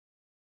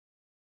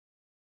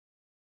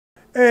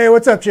Hey,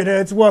 what's up,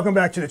 shitheads? Welcome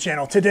back to the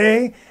channel.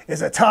 Today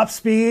is a top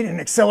speed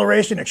and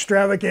acceleration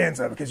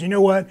extravaganza because you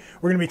know what?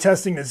 We're going to be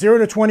testing the 0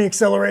 to 20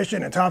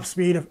 acceleration and top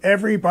speed of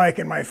every bike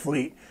in my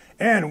fleet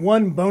and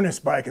one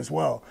bonus bike as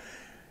well.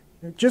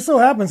 It just so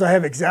happens I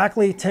have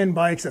exactly 10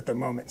 bikes at the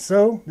moment,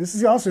 so this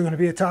is also going to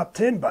be a top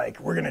 10 bike.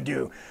 We're going to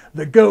do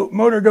the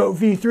Motor Goat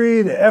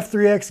V3, the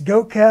F3X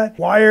Ghostcat,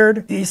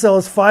 Wired,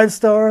 E-Cells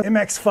 5-star,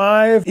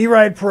 MX5,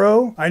 Eride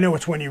Pro. I know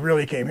which one you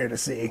really came here to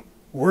see.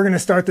 We're going to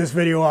start this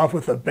video off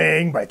with a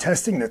bang by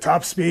testing the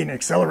top speed and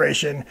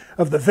acceleration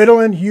of the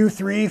Vitilan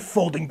U3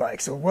 folding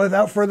bike. So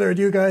without further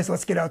ado, guys,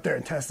 let's get out there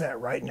and test that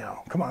right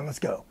now. Come on, let's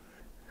go.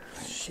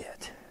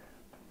 Shit.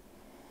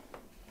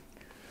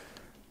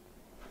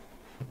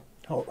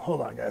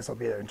 Hold on, guys. I'll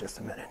be there in just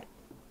a minute.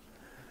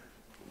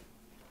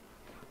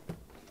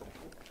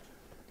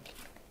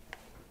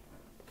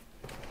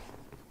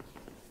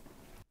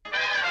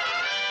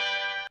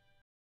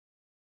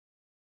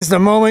 It's the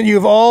moment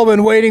you've all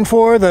been waiting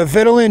for, the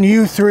Vitilan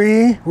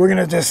U3. We're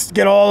gonna just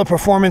get all the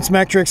performance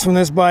metrics from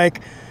this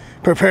bike.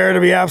 Prepare to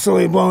be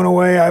absolutely blown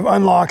away. I've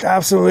unlocked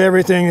absolutely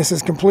everything. This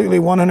is completely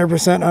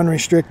 100%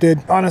 unrestricted.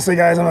 Honestly,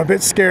 guys, I'm a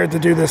bit scared to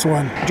do this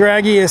one.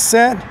 Draggy is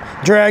set,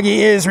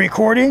 Draggy is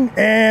recording,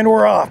 and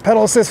we're off.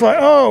 Pedal assist fly.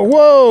 Oh,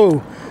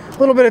 whoa! A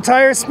little bit of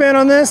tire spin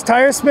on this,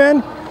 tire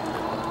spin.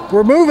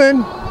 We're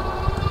moving.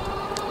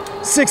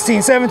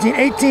 16, 17,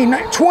 18,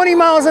 19, 20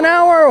 miles an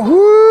hour.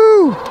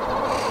 Woo!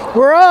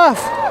 We're off.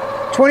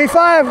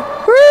 25.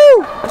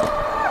 Woo!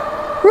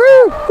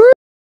 Woo! Woo!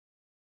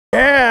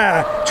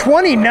 Yeah,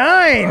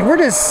 29. We're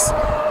just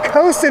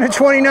coasting at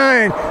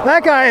 29.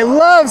 That guy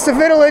loves the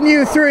Vitilan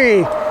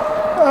U3.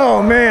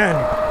 Oh man.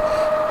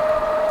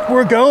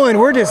 We're going.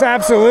 We're just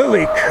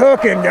absolutely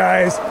cooking,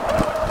 guys.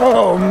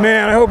 Oh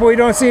man, I hope we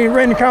don't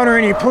encounter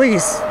any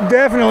police.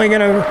 Definitely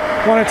gonna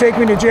want to take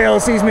me to jail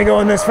if sees me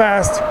going this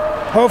fast.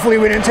 Hopefully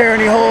we didn't tear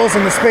any holes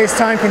in the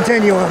space-time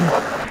continuum.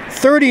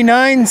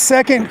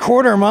 39-second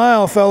quarter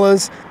mile,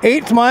 fellas.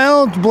 8th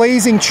mile,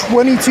 blazing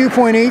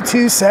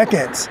 22.82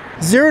 seconds.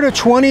 0 to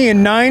 20 in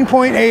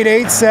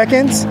 9.88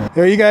 seconds.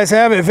 There you guys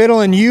have it,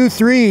 Vitilan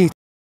U3.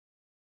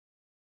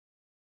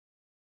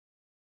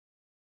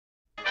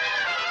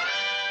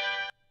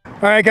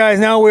 All right, guys,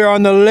 now we're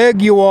on the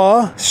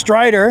Leoguar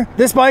Strider.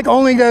 This bike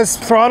only does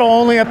throttle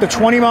only up to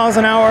 20 miles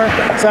an hour.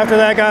 So after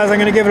that, guys, I'm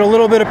gonna give it a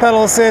little bit of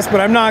pedal assist,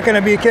 but I'm not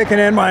gonna be kicking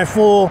in my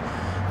full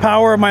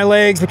power of my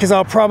legs because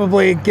I'll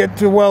probably get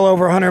to well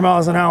over 100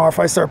 miles an hour if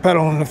I start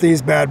pedaling with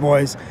these bad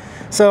boys.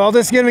 So I'll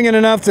just giving it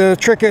enough to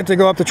trick it to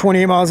go up to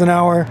 28 miles an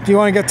hour. Do you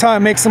want to get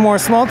time, make some more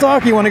small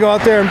talk? You want to go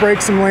out there and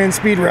break some land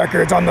speed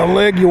records on the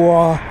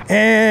Leoguar.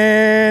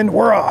 And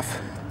we're off.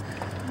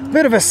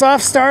 Bit of a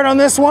soft start on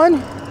this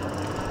one.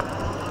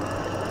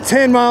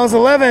 10 miles,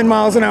 11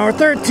 miles an hour,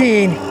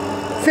 13,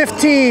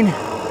 15,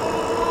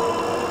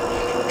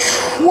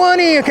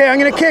 20. Okay, I'm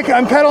gonna kick.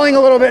 I'm pedaling a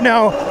little bit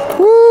now.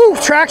 Woo!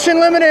 Traction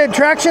limited,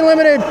 traction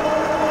limited.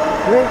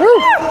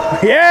 Woo!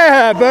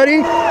 Yeah,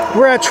 buddy.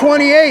 We're at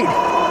 28.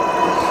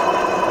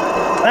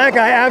 That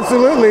guy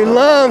absolutely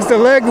loves the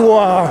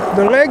Leoguar.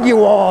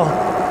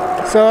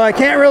 So I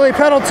can't really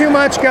pedal too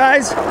much,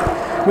 guys.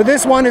 But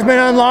this one has been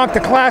unlocked to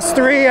class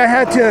 3. I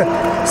had to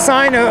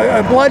sign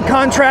a blood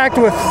contract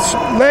with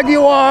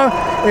Leoguar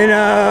and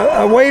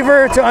a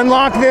waiver to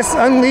unlock this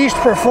unleashed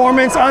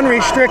performance,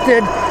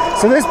 unrestricted.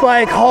 So this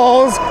bike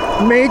hauls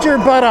major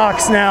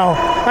buttocks now.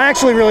 I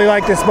actually really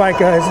like this bike,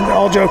 guys.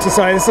 All jokes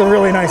aside, it's a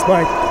really nice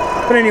bike.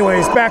 But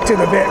anyways, back to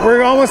the bit.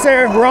 We're almost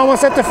there. We're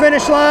almost at the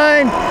finish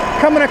line.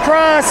 Coming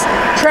across.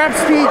 Trap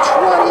speed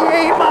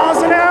 28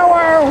 miles an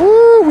hour.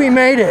 Woo, we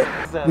made it.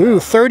 Ooh,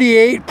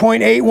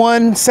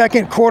 38.81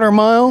 second quarter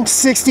mile.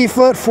 60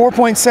 foot,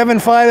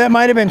 4.75. That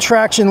might have been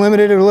traction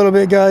limited a little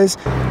bit, guys.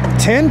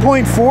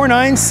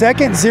 10.49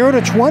 seconds, 0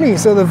 to 20.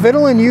 So the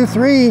Vitilan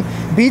U3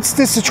 beats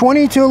this to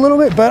 22 a little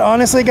bit. But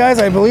honestly, guys,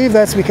 I believe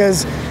that's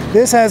because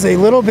this has a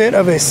little bit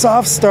of a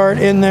soft start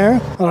in there.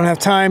 I don't have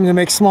time to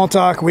make small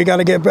talk. We got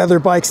to get other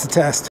bikes to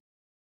test.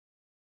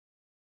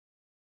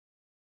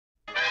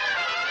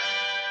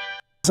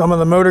 Some of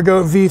the Motor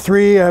Goat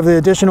V3 have the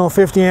additional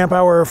 50 amp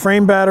hour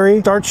frame battery.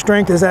 Start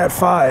strength is at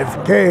 5.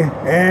 Okay,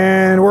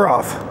 and we're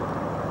off.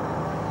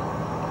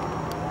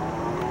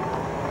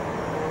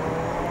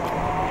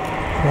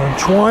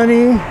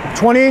 20,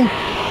 20,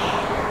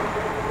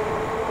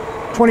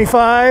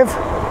 25,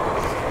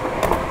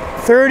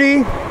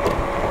 30,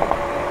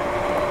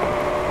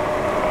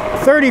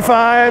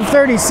 35,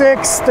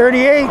 36,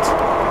 38,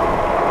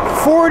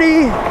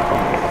 40,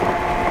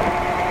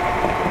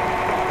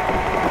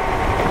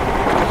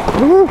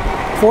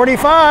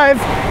 45.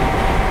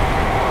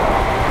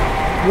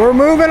 We're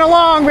moving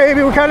along,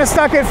 baby. We're kind of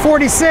stuck at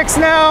 46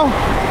 now.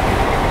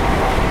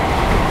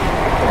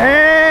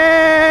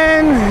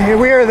 And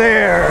we're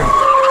there.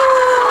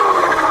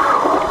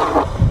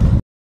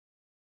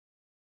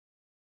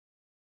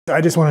 I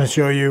just wanted to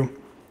show you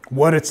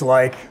what it's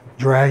like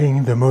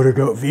dragging the Motor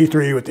Goat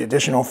V3 with the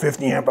additional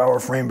 50 amp hour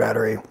frame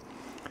battery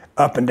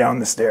up and down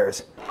the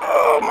stairs.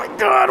 Oh my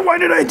God, why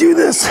did I do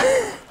this?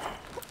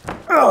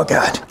 Oh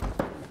God.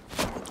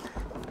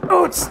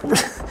 Oh, it's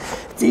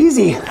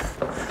easy.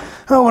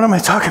 Oh, what am I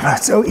talking about?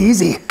 It's so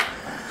easy.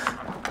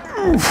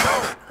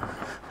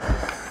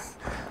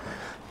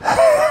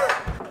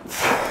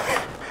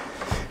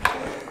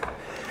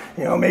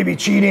 You know, maybe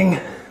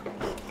cheating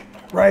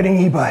riding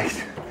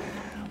e-bikes.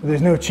 But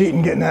there's no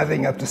cheating getting that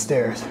thing up the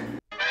stairs.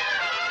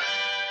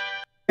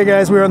 Hey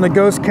guys, we're on the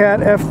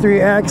Ghostcat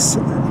F3X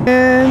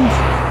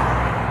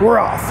and we're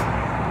off.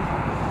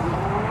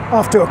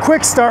 Off to a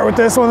quick start with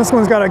this one. This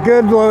one's got a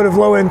good load of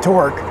low-end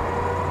torque.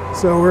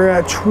 So we're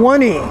at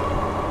 20,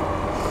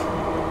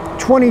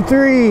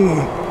 23,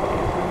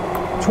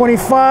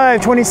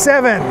 25,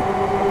 27,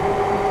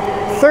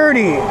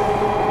 30.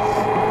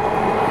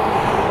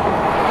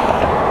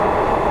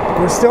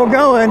 We're still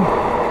going.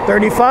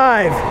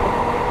 35.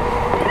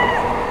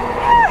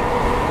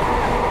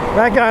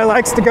 That guy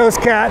likes the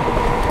Ghostcat.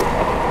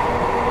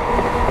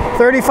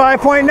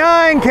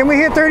 35.9. Can we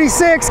hit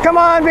 36? Come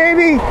on,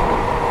 baby.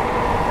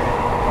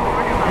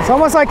 It's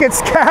almost like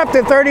it's capped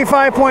at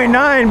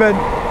 35.9, but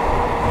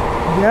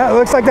yeah, it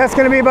looks like that's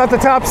going to be about the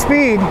top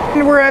speed.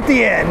 And we're at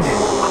the end.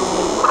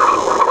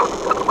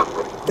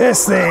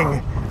 This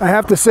thing, I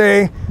have to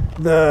say,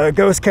 the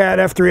Ghostcat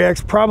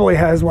F3X probably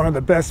has one of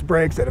the best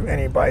brakes out of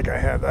any bike I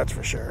have, that's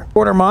for sure.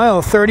 Quarter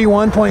mile,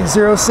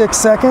 31.06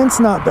 seconds.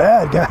 Not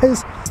bad,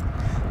 guys.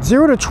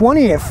 0 to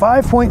 20 at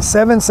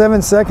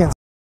 5.77 seconds.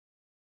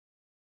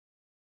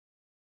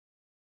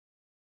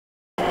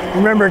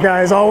 Remember,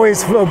 guys,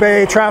 always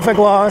obey traffic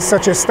laws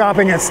such as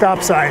stopping at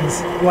stop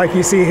signs, like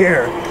you see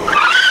here.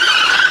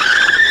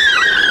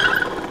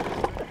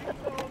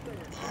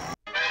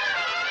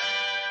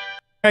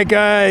 All right,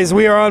 guys,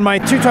 we are on my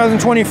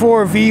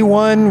 2024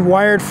 V1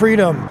 Wired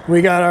Freedom.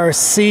 We got our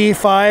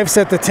C5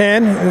 set to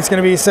 10, and it's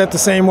going to be set the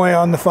same way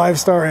on the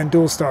 5-star and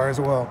dual star as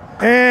well.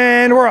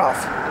 And we're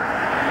off.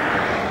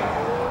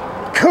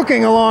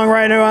 Cooking along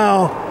right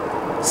now.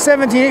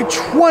 17,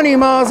 20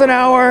 miles an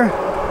hour.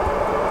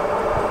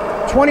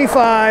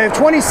 25,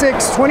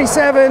 26,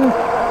 27,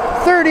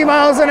 30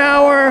 miles an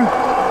hour.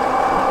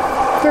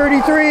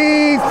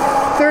 33,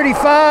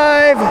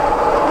 35.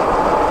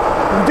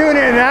 I'm doing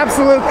it in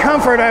absolute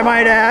comfort, I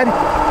might add.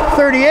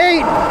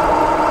 38.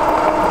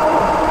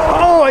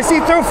 Oh, I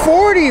see throw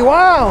 40.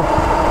 Wow.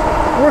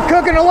 We're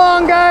cooking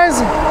along, guys.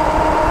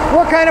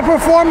 What kind of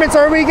performance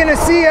are we going to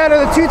see out of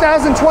the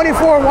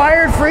 2024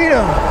 Wired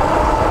Freedom?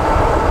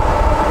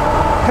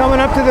 Coming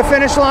up to the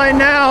finish line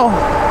now.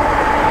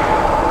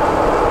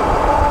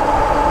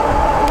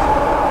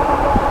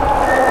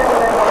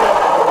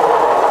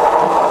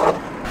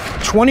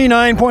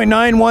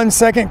 .91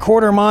 second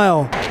quarter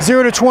mile.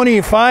 0 to 20,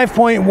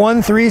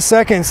 5.13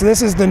 seconds.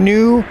 This is the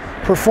new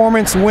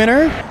performance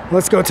winner.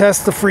 Let's go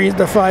test the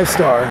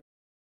 5-star.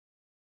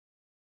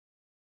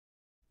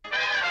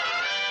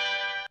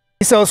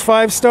 Sells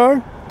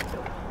 5-star.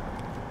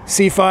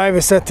 C5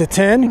 is set to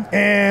 10,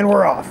 and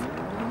we're off.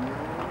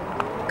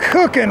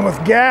 Cooking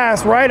with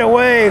gas right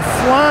away,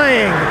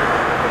 flying.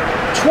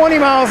 20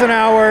 miles an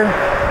hour.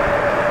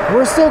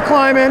 We're still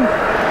climbing.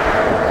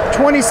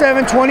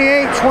 27,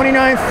 28,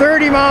 29,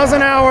 30 miles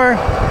an hour,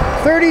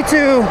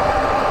 32,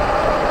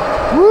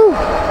 woo,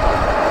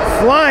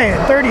 flying,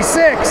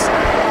 36,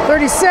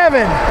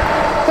 37,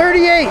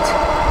 38,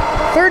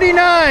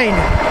 39,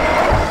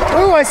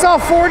 ooh, I saw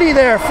 40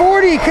 there,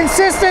 40,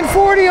 consistent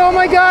 40, oh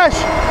my gosh,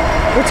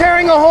 we're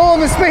tearing a hole in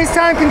the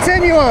space-time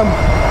continuum.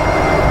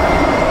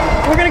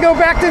 We're gonna go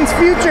back to the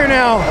future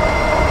now.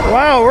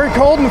 Wow, we're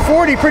holding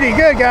 40 pretty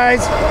good,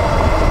 guys.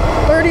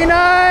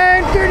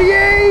 39,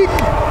 38,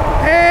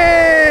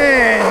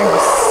 and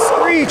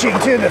screeching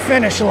to the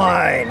finish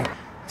line.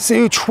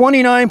 So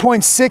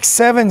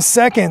 29.67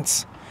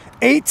 seconds.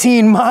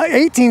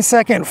 18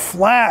 second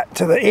flat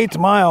to the 8th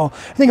mile.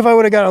 I think if I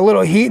would have got a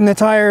little heat in the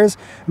tires,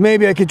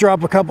 maybe I could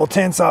drop a couple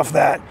tenths off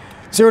that.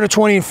 0 to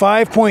 20 in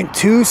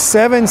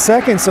 5.27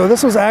 seconds. So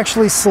this was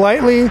actually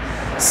slightly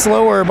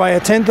slower by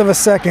 1/10 of a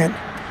second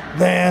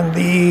than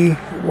the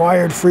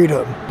Wired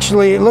Freedom.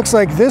 Actually, it looks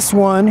like this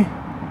one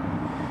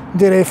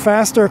did a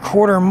faster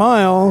quarter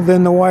mile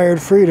than the Wired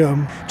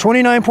Freedom.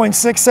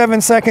 29.67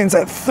 seconds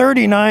at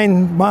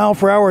 39 mile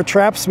per hour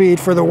trap speed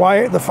for the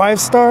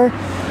 5-star.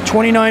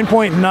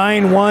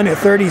 29.91 at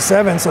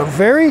 37. So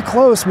very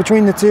close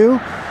between the two,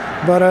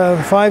 but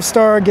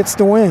 5-star gets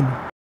the win.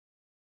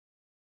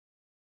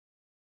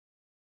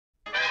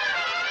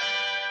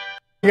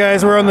 You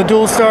guys, we're on the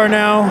dual star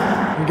now.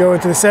 We go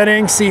into the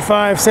settings,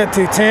 C5 set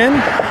to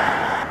 10,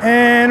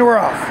 and we're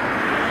off.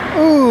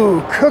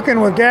 Ooh,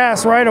 cooking with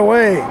gas right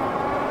away.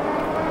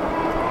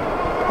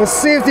 Let's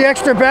see if the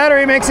extra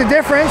battery makes a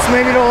difference.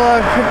 Maybe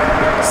it'll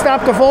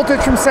stop the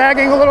voltage from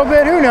sagging a little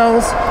bit, who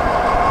knows.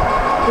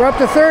 We're up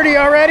to 30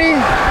 already.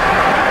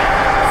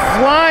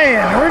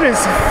 Flying, we're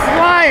just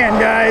flying,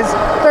 guys.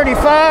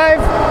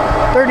 35,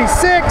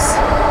 36,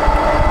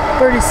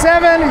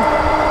 37,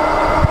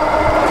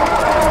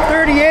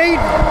 38.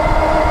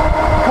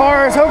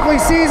 Cars hopefully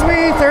sees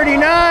me.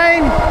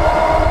 39,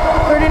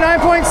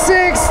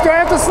 39.6. Do I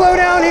have to slow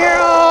down here?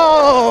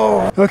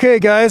 Oh, Okay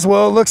guys,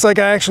 well it looks like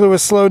I actually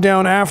was slowed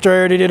down after I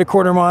already did a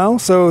quarter mile.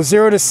 So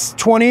 0 to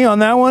 20 on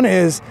that one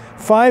is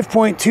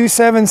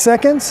 5.27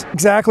 seconds.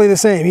 Exactly the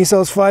same. He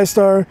sells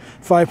 5-star,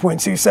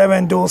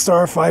 5.27, dual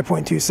star,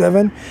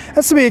 5.27.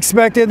 That's to be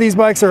expected. These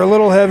bikes are a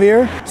little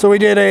heavier. So we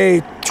did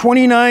a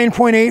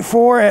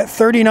 29.84 at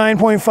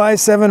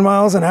 39.57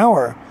 miles an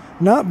hour.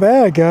 Not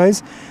bad,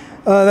 guys.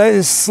 That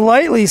is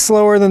slightly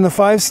slower than the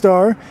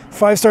 5-star.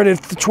 5-star did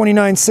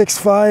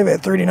 29.65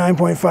 at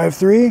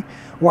 39.53.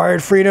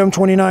 Wired Freedom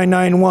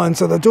 29.91.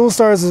 So the dual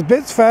star is a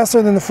bit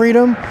faster than the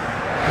Freedom,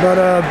 but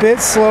a bit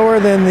slower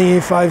than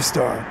the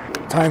 5-star.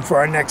 Time for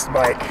our next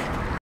bike.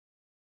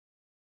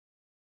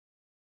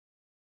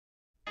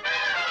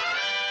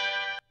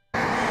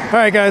 All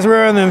right guys,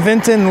 we're on the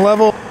Aventon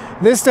Level.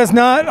 This does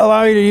not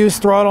allow you to use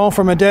throttle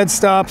from a dead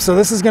stop, so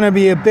this is going to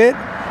be a bit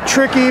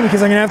tricky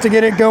because I'm going to have to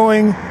get it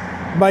going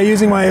by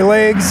using my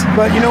legs.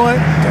 But you know what,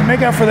 to make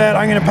up for that,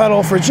 I'm going to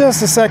pedal for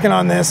just a second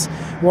on this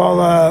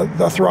while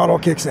the throttle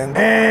kicks in.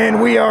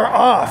 And we are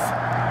off.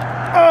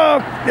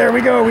 Oh, there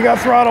we go. We got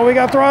throttle. We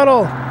got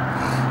throttle.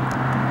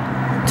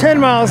 10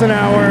 miles an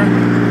hour.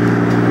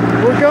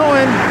 We're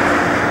going.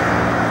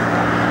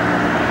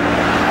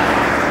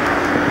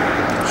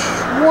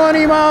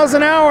 20 miles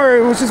an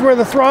hour, which is where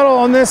the throttle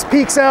on this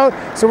peaks out.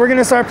 So we're going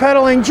to start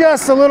pedaling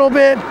just a little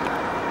bit,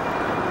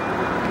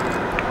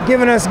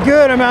 giving us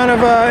good amount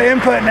of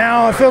input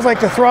now. It feels like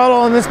the throttle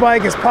on this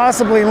bike is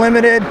possibly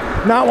limited,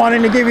 not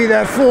wanting to give you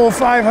that full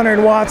 500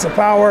 watts of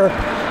power.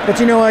 But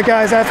you know what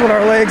guys, that's what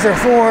our legs are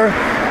for.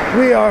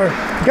 We are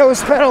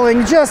ghost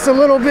pedaling just a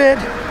little bit.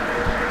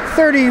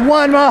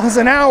 31 miles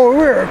an hour.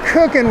 We're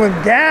cooking with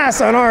gas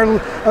on our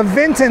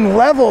Aventon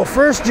Level,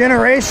 first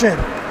generation.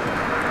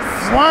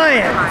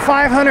 Flying.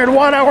 500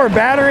 watt hour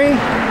battery.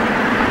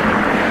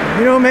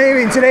 You know,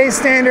 maybe in today's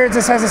standards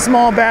this has a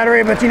small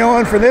battery, but you know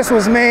what, for this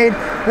was made,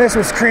 this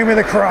was cream of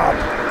the crop.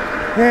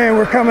 And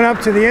we're coming up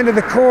to the end of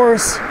the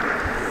course,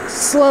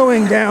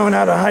 slowing down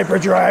out of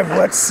hyperdrive.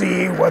 Let's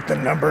see what the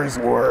numbers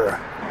were.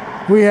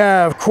 We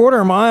have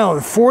quarter mile,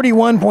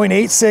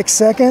 41.86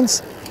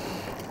 seconds.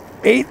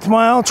 8th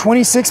mile,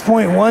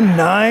 26.19.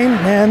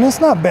 Man, that's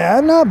not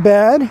bad, not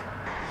bad.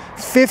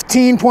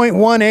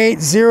 15.18,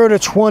 0 to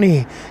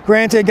 20.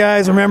 Granted,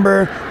 guys,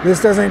 remember,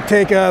 this doesn't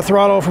take a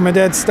throttle from a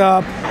dead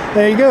stop.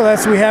 There you go,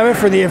 we have it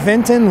for the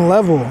Aventon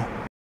Level.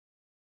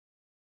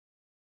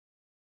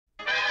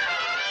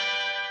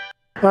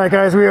 All right,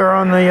 guys, we are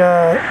on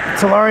the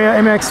Talaria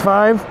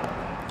MX5.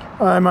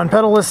 I'm on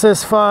pedal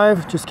assist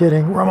 5, just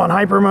kidding. I'm on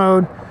hyper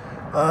mode.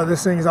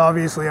 This thing is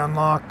obviously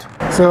unlocked.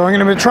 So I'm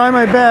gonna try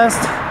my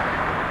best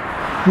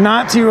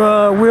not to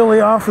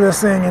wheelie off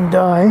this thing and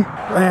die.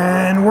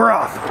 And we're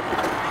off.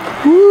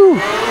 Woo!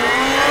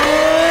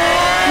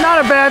 Not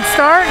a bad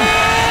start.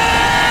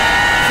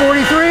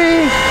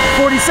 43,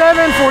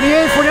 47,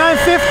 48, 49,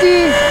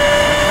 50,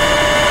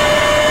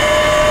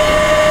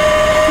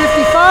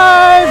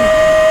 55,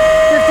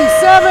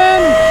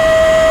 57,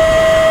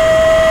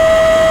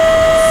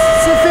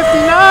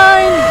 59.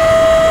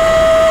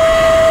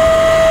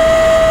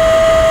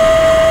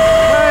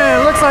 Man,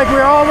 it looks like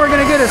all we're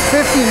gonna get is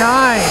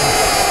 59.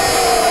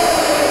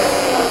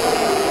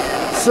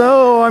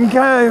 So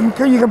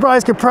you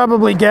guys could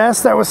probably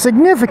guess that was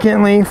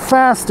significantly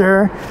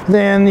faster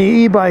than the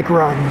e-bike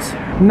runs.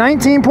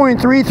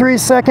 19.33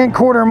 second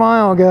quarter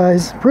mile,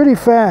 guys. Pretty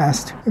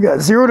fast. We got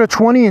 0 to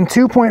 20 in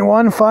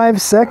 2.15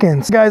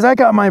 seconds. Guys, I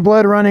got my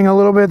blood running a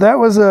little bit. That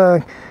was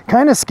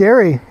kind of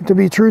scary,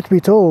 truth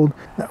be told.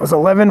 That was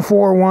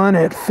 11.41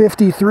 at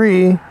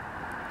 53.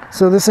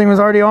 So this thing was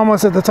already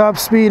almost at the top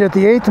speed at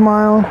the 8th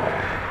mile.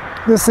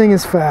 This thing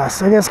is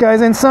fast. I guess, guys,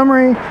 in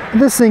summary,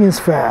 this thing is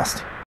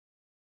fast.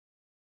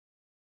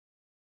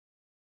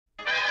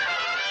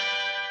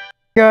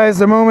 Guys,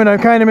 the moment I've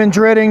kind of been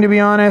dreading, to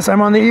be honest.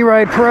 I'm on the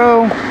Eride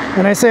Pro,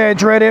 and I say I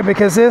dread it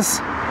because the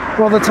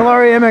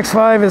Talaria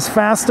MX5 is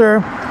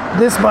faster.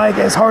 This bike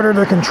is harder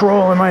to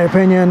control, in my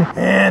opinion,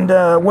 and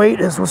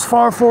weight is as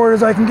far forward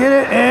as I can get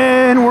it,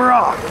 and we're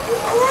off.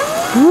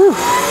 Woo.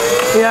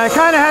 Yeah, I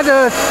kind of had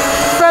to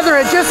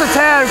feather it just a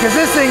tad because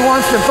this thing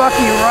wants to buck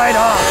you right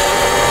off.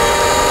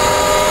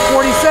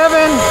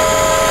 47,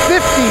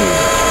 50,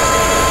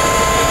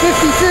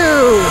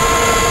 52,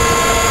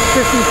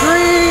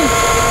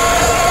 53,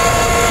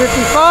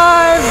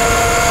 55,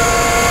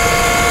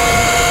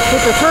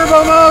 hit the turbo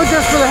mode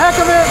just for the heck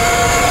of it,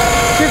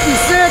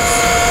 56,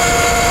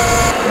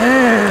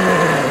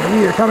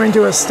 and we are coming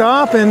to a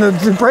stop, and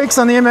the brakes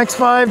on the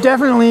MX5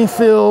 definitely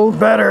feel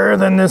better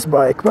than this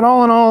bike, but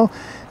all in all,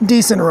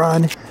 decent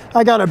run.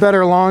 I got a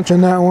better launch in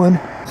that one.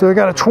 So I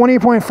got a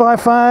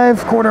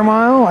 20.55 quarter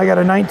mile. I got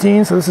a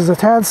 19, so this is a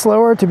tad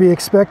slower to be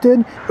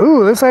expected.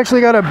 Ooh, this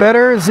actually got a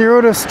better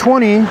 0 to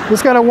 20.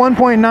 This got a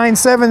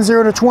 1.97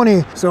 0 to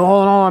 20. So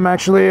all in all, I'm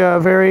actually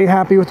very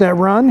happy with that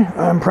run.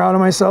 I'm proud of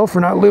myself for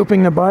not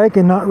looping the bike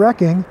and not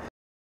wrecking.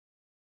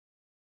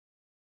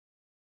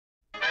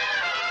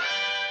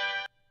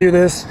 Do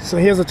this. So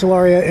here's a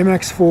Talaria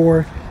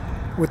MX4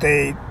 with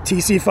a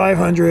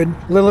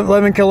TC500,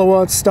 11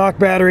 kilowatts, stock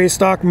battery,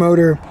 stock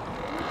motor.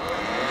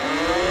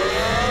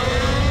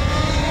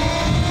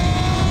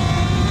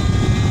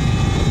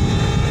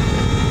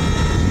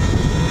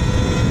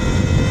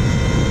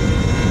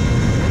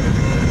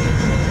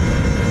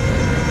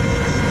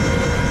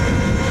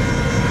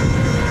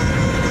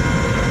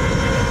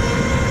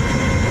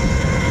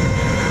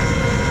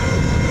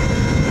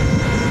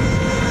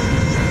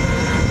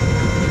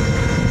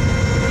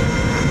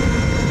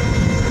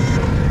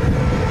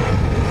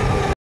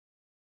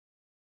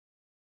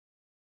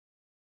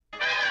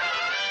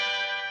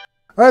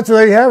 All right, so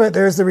there you have it.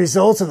 There's the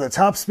results of the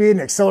top speed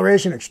and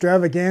acceleration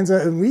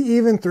extravaganza, and we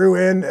even threw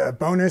in a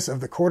bonus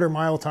of the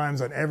quarter-mile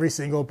times on every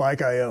single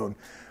bike I own.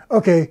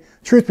 Okay,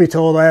 truth be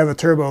told, I have a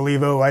Turbo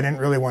Levo. I didn't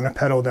really want to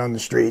pedal down the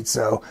street,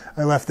 so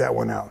I left that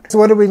one out. So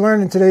what did we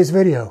learn in today's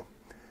video?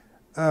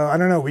 I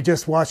don't know, we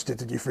just watched it.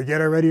 Did you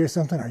forget already or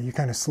something? Are you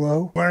kind of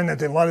slow? Learned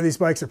that a lot of these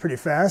bikes are pretty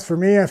fast. For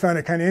me, I found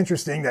it kind of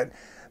interesting that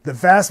the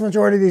vast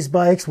majority of these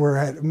bikes were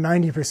at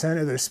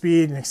 90% of their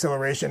speed and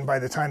acceleration by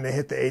the time they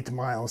hit the 8th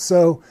mile.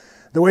 So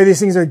the way these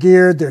things are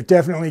geared, they're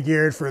definitely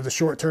geared for the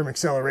short-term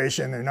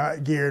acceleration. They're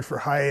not geared for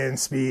high-end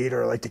speed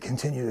or like to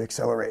continue to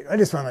accelerate. I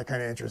just found that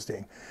kind of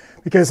interesting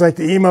because like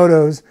the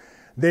E-Motos,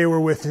 they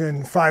were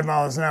within 5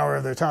 miles an hour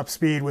of their top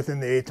speed within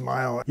the 8th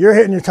mile. You're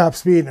hitting your top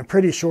speed in a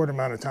pretty short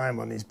amount of time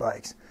on these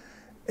bikes.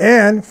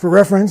 And for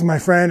reference, my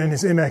friend in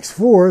his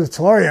MX4, the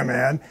Talaria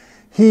man,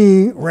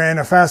 he ran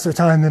a faster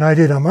time than I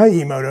did on my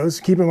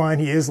E-Motos. Keep in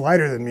mind, he is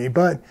lighter than me,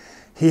 but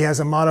he has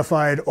a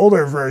modified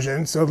older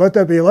version, so let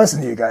that be a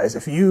lesson to you guys.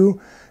 If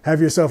you have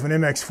yourself an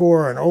MX4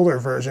 or an older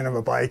version of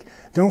a bike,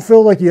 don't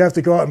feel like you have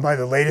to go out and buy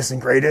the latest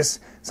and greatest.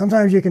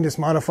 Sometimes you can just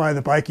modify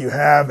the bike you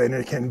have and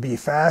it can be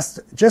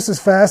fast, just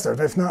as fast,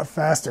 or if not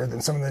faster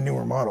than some of the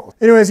newer models.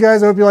 Anyways,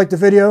 guys, I hope you liked the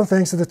video.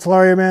 Thanks to the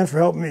Talaria man for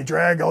helping me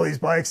drag all these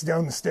bikes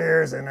down the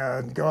stairs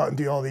and go out and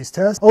do all these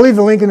tests. I'll leave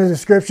a link in the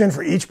description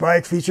for each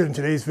bike featured in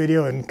today's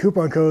video and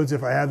coupon codes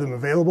if I have them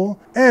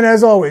available. And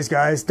as always,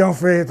 guys, don't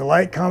forget to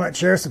like, comment,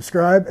 share,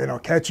 subscribe, and I'll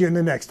catch you in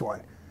the next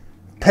one.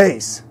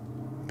 Peace.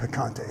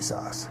 Picante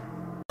sauce.